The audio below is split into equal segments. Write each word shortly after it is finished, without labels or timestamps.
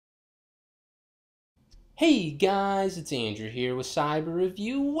Hey guys, it's Andrew here with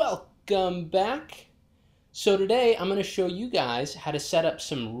Cybereview. Welcome back. So today I'm going to show you guys how to set up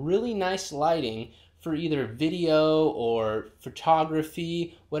some really nice lighting for either video or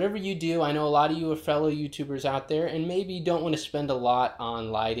photography, whatever you do. I know a lot of you are fellow YouTubers out there and maybe don't want to spend a lot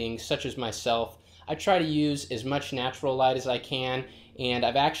on lighting, such as myself. I try to use as much natural light as I can, and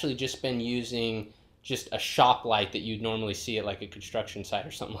I've actually just been using just a shop light that you'd normally see at like a construction site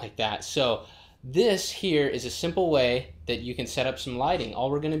or something like that. So this here is a simple way that you can set up some lighting.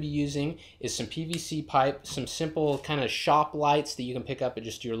 All we're going to be using is some PVC pipe, some simple kind of shop lights that you can pick up at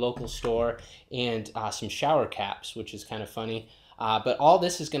just your local store, and some shower caps, which is kind of funny. But all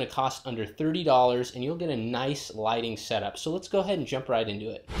this is going to cost under $30 and you'll get a nice lighting setup. So let's go ahead and jump right into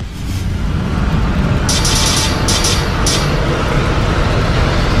it.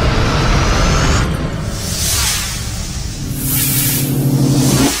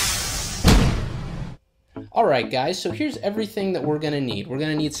 Alright guys, so here's everything that we're going to need. We're going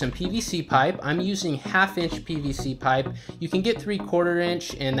to need some PVC pipe. I'm using 1/2" PVC pipe. You can get 3/4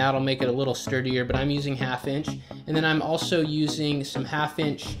 inch and that'll make it a little sturdier, but I'm using 1/2 inch. And then I'm also using some 1/2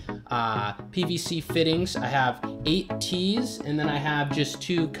 inch PVC fittings. I have 8 T's and then I have just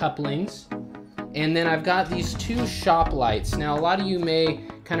 2 couplings. And then I've got these 2 shop lights. Now a lot of you may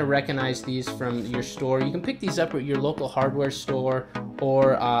kind of recognize these from your store. You can pick these up at your local hardware store,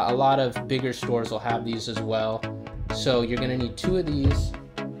 or a lot of bigger stores will have these as well. So you're going to need 2 of these,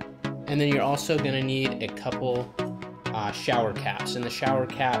 and then you're also going to need a couple shower caps, and the shower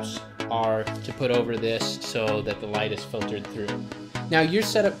caps are to put over this so that the light is filtered through. Now your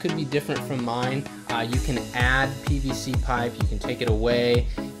setup could be different from mine. You can add PVC pipe, you can take it away.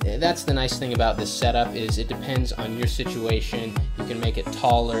 That's the nice thing about this setup, is it depends on your situation. You can make it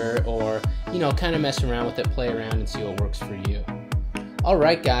taller, or kind of mess around with it, play around and see what works for you.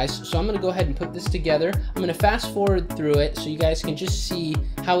 Alright guys, so I'm going to go ahead and put this together. I'm going to fast forward through it so you guys can just see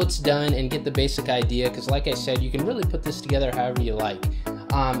how it's done and get the basic idea, because like I said, you can really put this together however you like.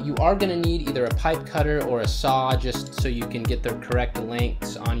 You are going to need either a pipe cutter or a saw, just so you can get the correct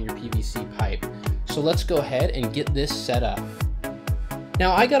lengths on your PVC pipe. So let's go ahead and get this set up.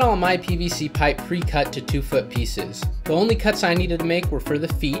 Now I got all my PVC pipe pre-cut to 2-foot pieces. The only cuts I needed to make were for the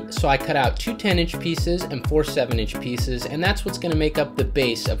feet, so I cut out 2 10-inch pieces and 4 7-inch pieces, and that's what's going to make up the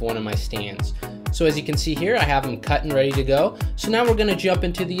base of one of my stands. So as you can see here, I have them cut and ready to go. So now we're going to jump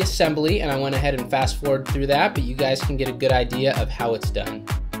into the assembly, and I went ahead and fast forward through that, but you guys can get a good idea of how it's done.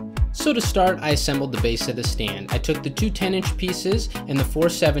 So to start, I assembled the base of the stand. I took the 2 10-inch pieces and the 4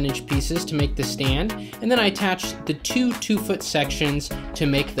 7-inch pieces to make the stand, and then I attached the 2 2-foot sections to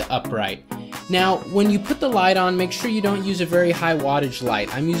make the upright. Now, when you put the light on, make sure you don't use a very high wattage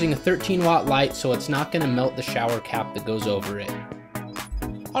light. I'm using a 13-watt light, so it's not going to melt the shower cap that goes over it.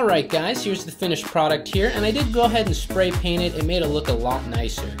 Alright guys, here's the finished product here, and I did go ahead and spray paint it. It made it look a lot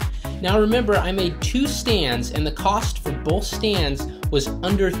nicer. Now remember, I made 2 stands, and the cost for both stands was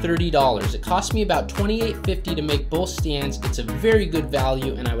under $30. It cost me about $28.50 to make both stands. It's a very good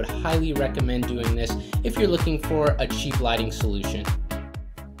value, and I would highly recommend doing this if you're looking for a cheap lighting solution.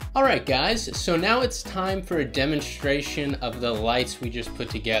 Alright guys, so now it's time for a demonstration of the lights we just put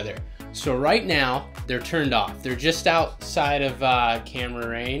together. So right now, they're turned off. They're just outside of camera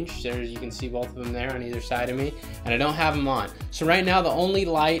range. There, you can see both of them there on either side of me, and I don't have them on. So right now, the only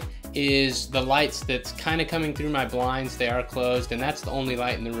light is the lights that's kind of coming through my blinds. They are closed, and that's the only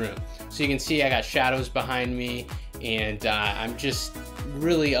light in the room. So you can see I got shadows behind me, and I'm just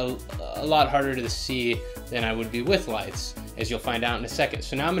really a lot harder to see than I would be with lights, as you'll find out in a second.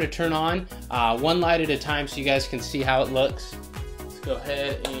 So now I'm going to turn on one light at a time so you guys can see how it looks. Let's go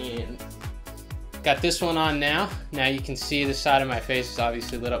ahead and got this one on now. Now you can see the side of my face is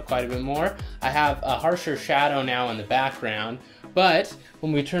obviously lit up quite a bit more. I have a harsher shadow now in the background, but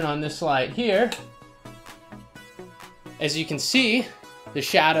when we turn on this light here, as you can see, the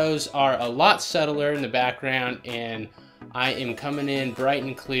shadows are a lot subtler in the background, and I am coming in bright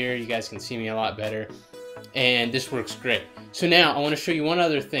and clear. You guys can see me a lot better, and this works great. So now I want to show you one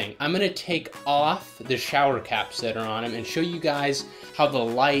other thing. I'm going to take off the shower caps that are on them and show you guys how the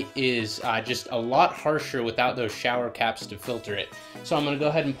light is just a lot harsher without those shower caps to filter it. So I'm going to go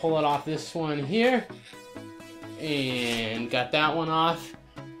ahead and pull it off this one here, and got that one off,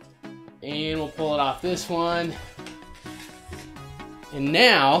 and we'll pull it off this one. And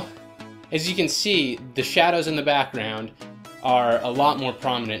now, as you can see, the shadows in the background are a lot more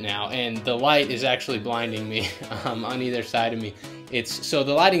prominent now, and the light is actually blinding me on either side of me. So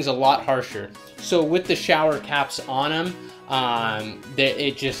the lighting's a lot harsher. So with the shower caps on them,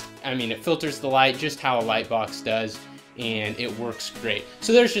 it filters the light just how a light box does, and it works great.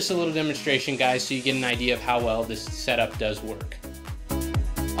 So there's just a little demonstration, guys, so you get an idea of how well this setup does work.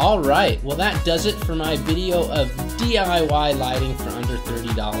 Alright, well that does it for my video of DIY lighting for under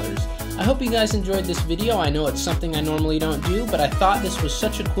 $30. I hope you guys enjoyed this video. I know it's something I normally don't do, but I thought this was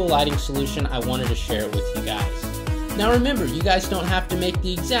such a cool lighting solution I wanted to share it with you guys. Now remember, you guys don't have to make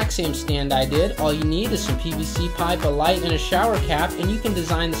the exact same stand I did. All you need is some PVC pipe, a light, and a shower cap, and you can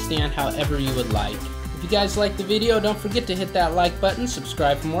design the stand however you would like. If you guys liked the video, don't forget to hit that like button,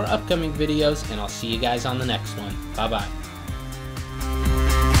 subscribe for more upcoming videos, and I'll see you guys on the next one. Bye-bye.